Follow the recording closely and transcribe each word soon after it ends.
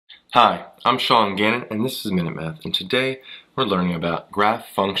Hi, I'm Sean Gannon and this is Minute Math, and today we're learning about graph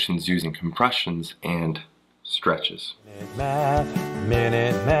functions using compressions and stretches.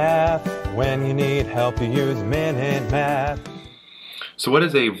 Minute Math, when you need help you use Minute Math. So what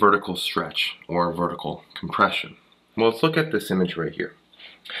is a vertical stretch or vertical compression? Well, let's look at this image right here.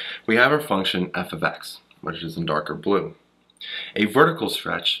 We have our function f of x, which is in darker blue. A vertical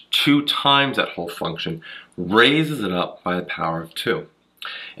stretch, 2 times that whole function, raises it up by the power of 2.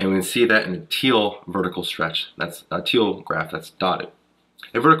 And we can see that in a teal vertical stretch, that's a teal graph that's dotted.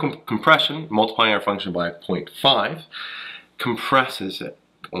 A vertical compression, multiplying our function by 0.5, compresses it,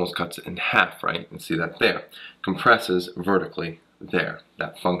 almost cuts it in half, right? You can see that there. Compresses vertically there,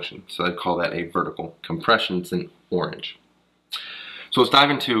 that function. So I call that a vertical compression. It's in orange. So let's dive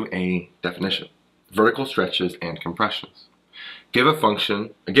into a definition. Vertical stretches and compressions. Given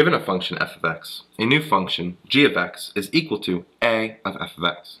a function f of x, a new function g of x is equal to a of f of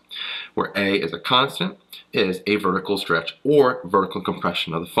x, where a is a constant, is a vertical stretch or vertical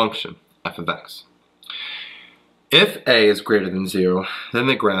compression of the function f of x. If a is greater than 0, then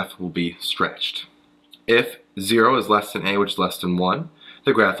the graph will be stretched. If 0 is less than a, which is less than 1,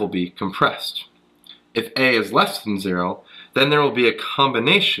 the graph will be compressed. If a is less than 0, then there will be a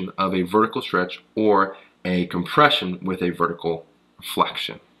combination of a vertical stretch or a compression with a vertical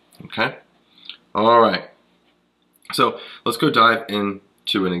flexion. Okay? Alright. So let's go dive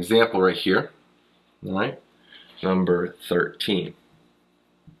into an example right here. Alright? Number 13.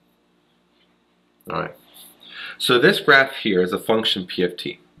 Alright. So this graph here is a function p of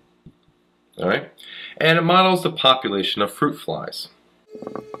t. Alright? And it models the population of fruit flies.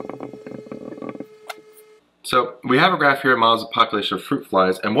 So we have a graph here that models the population of fruit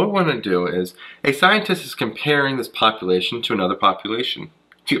flies, and what we want to do is a scientist is comparing this population to another population,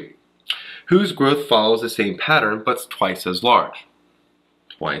 Q, whose growth follows the same pattern but's twice as large.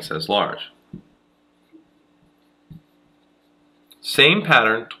 Twice as large. Same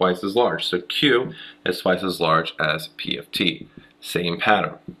pattern, twice as large. So Q is twice as large as P of T. Same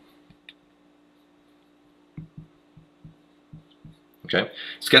pattern. Okay?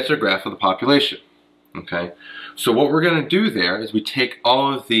 Sketch a graph of the population. Okay, so what we're going to do there is we take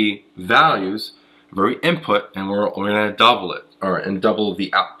all of the values of every input and we're going to double it, and double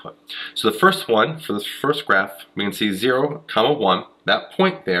the output. So the first one, for this first graph, we can see 0, 1, that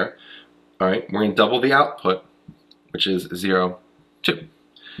point there, alright, we're going to double the output, which is 0, 2.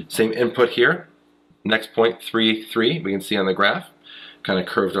 Same input here, next point 3, 3, we can see on the graph, kind of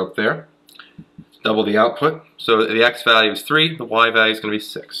curved up there. Double the output, so the x value is 3, the y value is going to be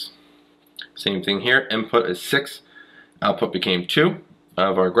 6. Same thing here, input is 6, output became 2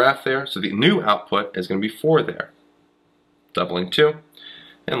 of our graph there, so the new output is going to be 4 there. Doubling 2.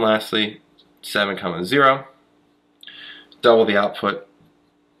 And lastly, 7, 0. Double the output,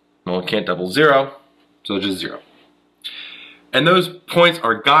 well, it can't double 0, so just 0. And those points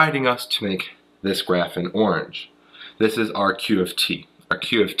are guiding us to make this graph in orange. This is our Q of t. Our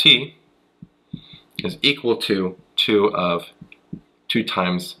Q of t is equal to 2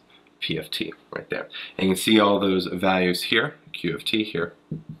 times P of t right there. And you can see all those values here, Q of t here,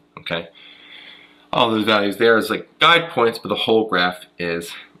 okay? All those values there is like guide points, but the whole graph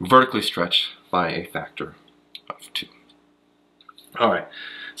is vertically stretched by a factor of 2. Alright,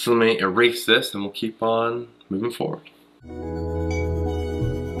 so let me erase this and we'll keep on moving forward.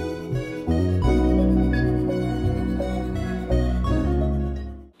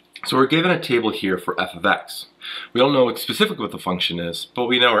 So we're given a table here for f of x. We don't know specifically what the function is, but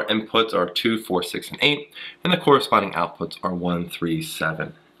we know our inputs are 2, 4, 6, and 8, and the corresponding outputs are 1, 3,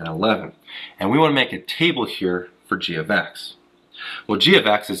 7, and 11. And we want to make a table here for g of x. Well, g of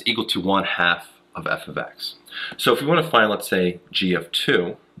x is equal to 1/2 of f of x. So if we want to find, let's say, g of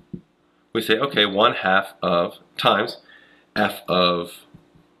 2, we say, okay, 1/2 of times f of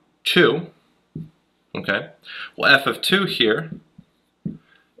 2, okay? Well, f of 2 here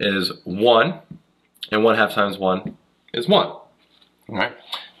is 1, and 1/2 times 1 is 1. Alright,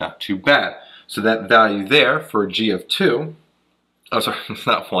 not too bad. So that value there for g of 2, oh sorry, it's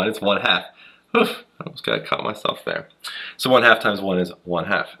not 1, it's 1/2. Oof, I almost got caught myself there. So 1/2 times 1 is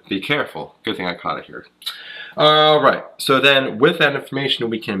 1/2. Be careful. Good thing I caught it here. Alright, so then with that information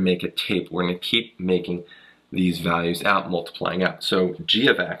we can make a table. We're going to keep making these values out, multiplying out. So g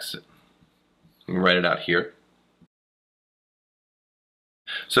of x, you can write it out here.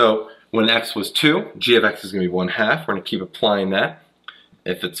 So when x was 2, g of x is going to be 1/2. We're going to keep applying that.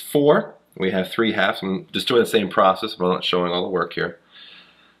 If it's 4, we have 3/2. I'm just doing the same process, but I'm not showing all the work here.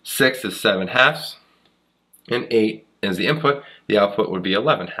 6 is 7/2, and 8 is the input. The output would be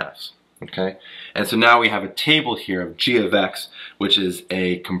 11/2. Okay, and so now we have a table here of g of x, which is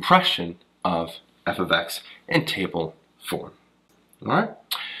a compression of f of x in table form. All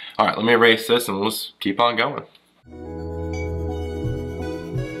right, let me erase this and we'll just keep on going.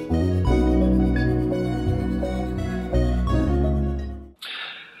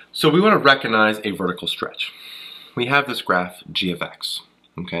 So we want to recognize a vertical stretch. We have this graph g of x.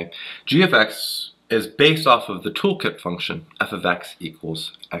 Okay, g of x is based off of the toolkit function f of x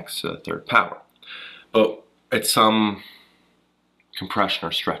equals x to the third power. But it's some compression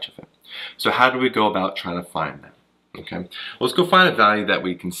or stretch of it. So how do we go about trying to find that? Okay, well, let's go find a value that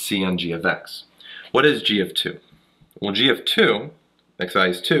we can see on g of x. What is g of 2? Well, g of 2, x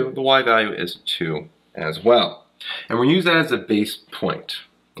value is 2, the y value is 2 as well. And we use that as a base point.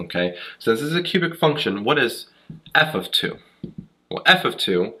 Okay, so this is a cubic function. What is f of 2? Well, f of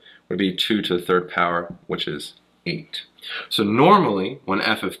 2 would be 2 to the third power, which is 8. So normally, when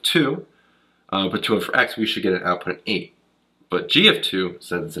f of 2, put 2 in for x, we should get an output of 8. But g of 2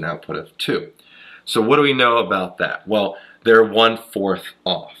 says it's an output of 2. So what do we know about that? Well, they're 1/4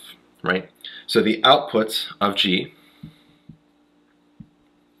 off, right? So the outputs of g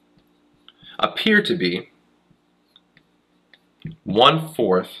appear to be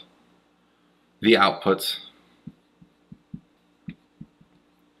 1/4 the outputs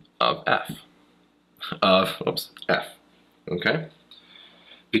of f. Okay?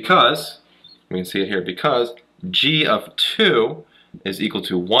 Because, we can see it here, because g of 2 is equal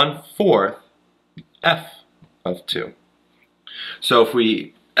to 1/4 f of 2. So if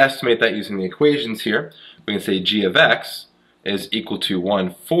we estimate that using the equations here, we can say g of x is equal to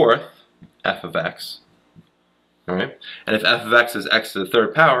 1/4 f of x. Alright? And if f of x is x to the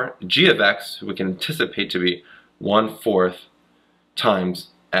third power, g of x we can anticipate to be 1/4 times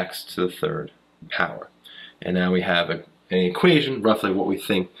x to the third power. And now we have an equation, roughly what we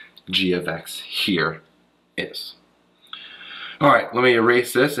think g of x here is. Alright, let me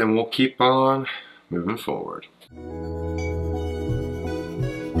erase this and we'll keep on moving forward.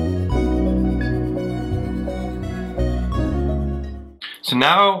 So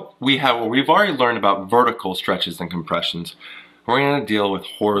now we've already learned about vertical stretches and compressions. We're going to deal with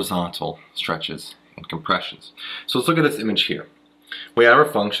horizontal stretches and compressions. So let's look at this image here. We have our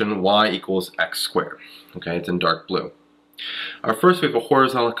function y equals x squared. Okay, it's in dark blue. First we have a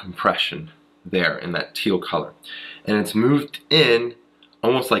horizontal compression there in that teal color. And it's moved in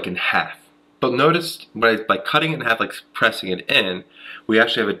almost like in half. But notice by cutting it in half, like pressing it in, we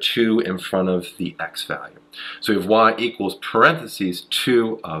actually have a 2 in front of the x value. So we have y equals parentheses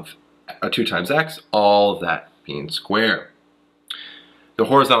 2 times x, all of that being square. The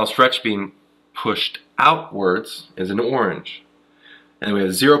horizontal stretch being pushed outwards is in orange. And we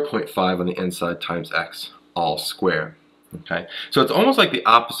have 0.5 on the inside times x, all square. Okay, so it's almost like the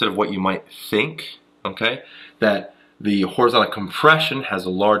opposite of what you might think. Okay, that the horizontal compression has a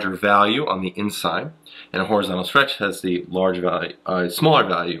larger value on the inside, and a horizontal stretch has the smaller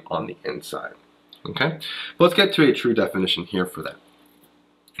value on the inside. Okay, but let's get to a true definition here for that.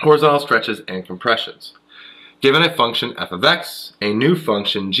 Horizontal stretches and compressions. Given a function f of x, a new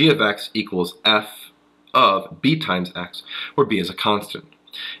function g of x equals f of b times x, where b is a constant.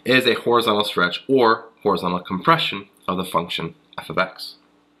 It is a horizontal stretch or horizontal compression of the function f of x.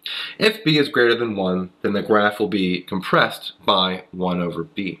 If b is greater than 1, then the graph will be compressed by 1 over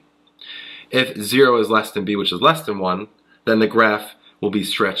b. If 0 is less than b, which is less than 1, then the graph will be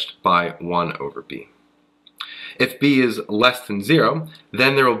stretched by 1 over b. If b is less than 0,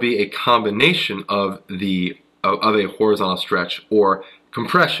 then there will be a combination of a horizontal stretch or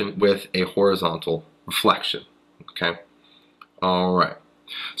compression with a horizontal reflection. Okay? Alright.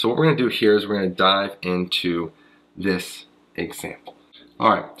 So what we're going to do here is we're going to dive into this example.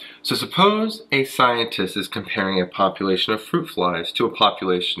 Alright, so suppose a scientist is comparing a population of fruit flies to a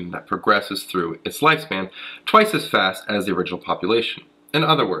population that progresses through its lifespan twice as fast as the original population. In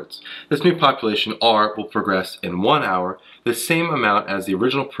other words, this new population R will progress in 1 hour the same amount as the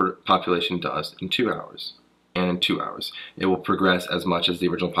original population does in 2 hours. And in 2 hours, it will progress as much as the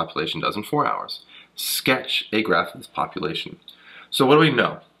original population does in 4 hours. Sketch a graph of this population. So what do we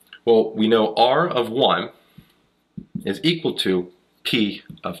know? Well, we know R of 1 is equal to P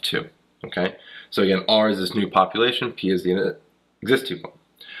of 2, okay? So again, R is this new population, P is the existing one.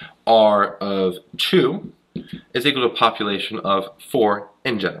 R of 2 is equal to a population of 4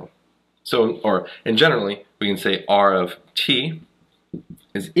 in general. So, generally, we can say R of T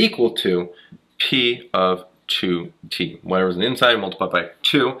is equal to P of 2T. Whatever's on the inside multiplied by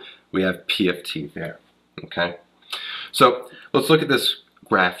 2, we have P of T there, okay? So let's look at this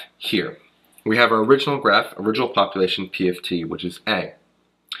graph here. We have our original graph, original population P of T, which is A.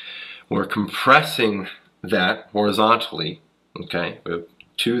 we're compressing that horizontally, okay? We have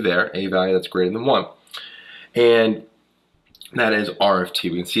 2 there, a value that's greater than 1. And that is R of t.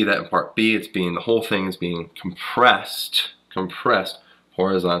 We can see that in part B, the whole thing is being compressed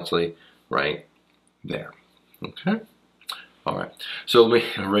horizontally right there, okay? All right, so let me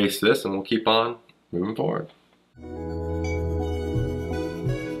erase this and we'll keep on moving forward.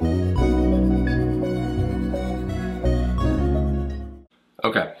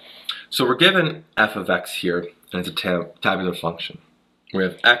 Okay, so we're given f of x here, and it's a tabular function. We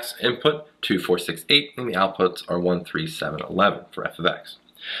have x input 2, 4, 6, 8, and the outputs are 1, 3, 7, 11 for f of x.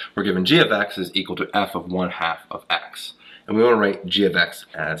 We're given g of x is equal to f of 1/2 of x, and we want to write g of x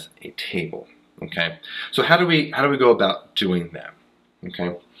as a table. Okay, so how do we go about doing that?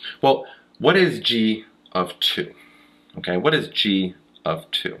 Okay, well, what is g of 2? Okay, what is g of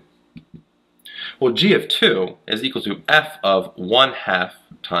 2? Well, g of 2 is equal to f of 1/2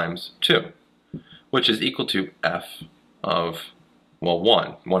 times 2, which is equal to f of, well,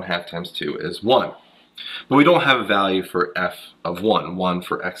 1. 1/2 times 2 is 1. But we don't have a value for f of 1. 1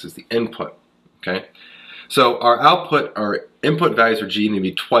 for x is the input. Okay, so our input values for g need to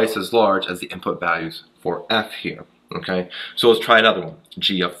be twice as large as the input values for f here. Okay, so let's try another one.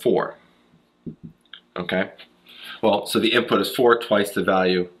 G of 4. Okay, well, so the input is 4, twice the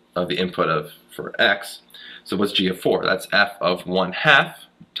value of the input for x. So what's g of 4? That's f of 1/2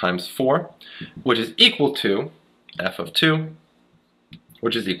 times 4, which is equal to f of 2,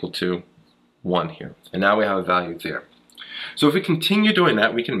 which is equal to 1 here. And now we have a value there. So if we continue doing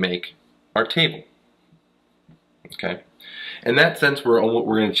that, we can make our table. Okay, in that sense, we're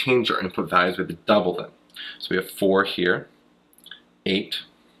going to change our input values. We have to double them. So we have 4 here, 8,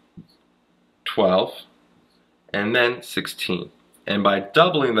 12, and then 16. And by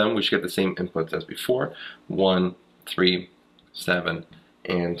doubling them, we should get the same inputs as before: 1, 3, 7,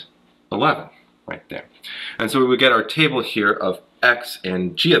 and 11 right there. And so we would get our table here of x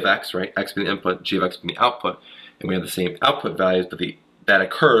and g of x, right? X being the input, g of x being the output, and we have the same output values, but that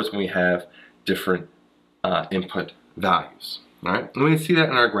occurs when we have different input values. All right, and we can see that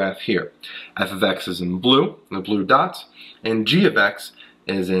in our graph here. F of x is in blue, the blue dots, and g of x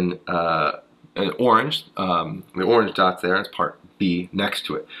is in orange, the orange dots there. It's part B next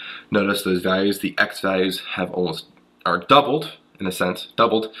to it. Notice those values, the x values are doubled, in a sense,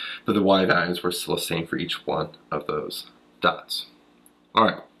 doubled, but the y values were still the same for each one of those dots. All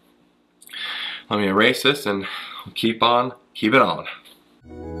right, let me erase this and keep it on.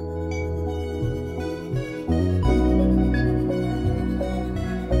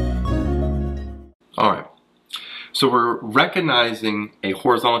 All right, so we're recognizing a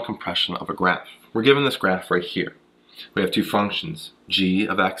horizontal compression of a graph. We're given this graph right here. We have 2 functions, g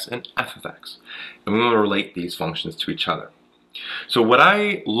of x and f of x, and we want to relate these functions to each other. So when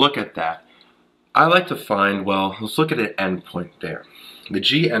I look at that, I like to find, well, let's look at an endpoint there. The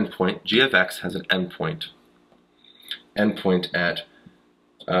g endpoint, g of x, has an endpoint at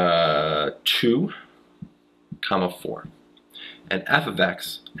 2, 4, and f of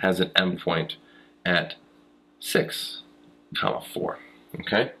x has an endpoint at 6, 4.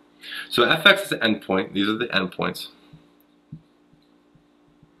 Okay, so fx is the endpoint. These are the endpoints.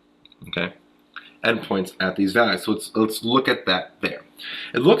 Okay, endpoints at these values. So let's look at that there.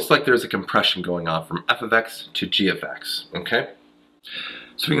 It looks like there's a compression going on from f of x to g of x. Okay,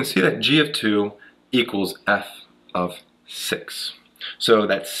 so we can see that g of 2 equals f of 6. So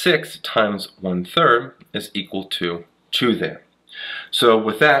that 6 times 1/3 is equal to 2 there. So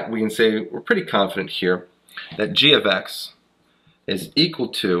with that, we can say we're pretty confident here that g of x is equal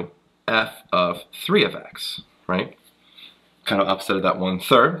to f of 3 of x, right? Kind of opposite of that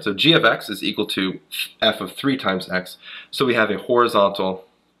 1/3. So g of x is equal to f of 3 times x. So we have a horizontal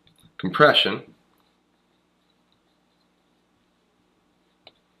compression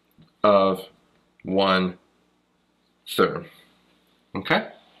of 1/3. Okay?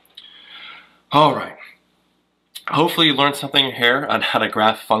 All right. Hopefully you learned something here on how to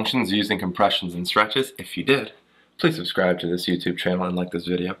graph functions using compressions and stretches. If you did, please subscribe to this YouTube channel and like this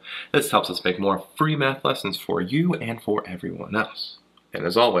video. This helps us make more free math lessons for you and for everyone else. And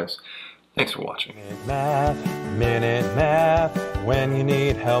as always, thanks for watching. Minute Math. When you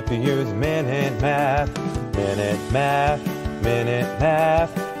need help, you use Minute Math. Minute Math. Minute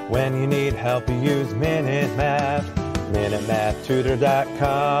Math. When you need help, you use Minute Math.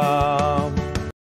 MinuteMathTutor.com.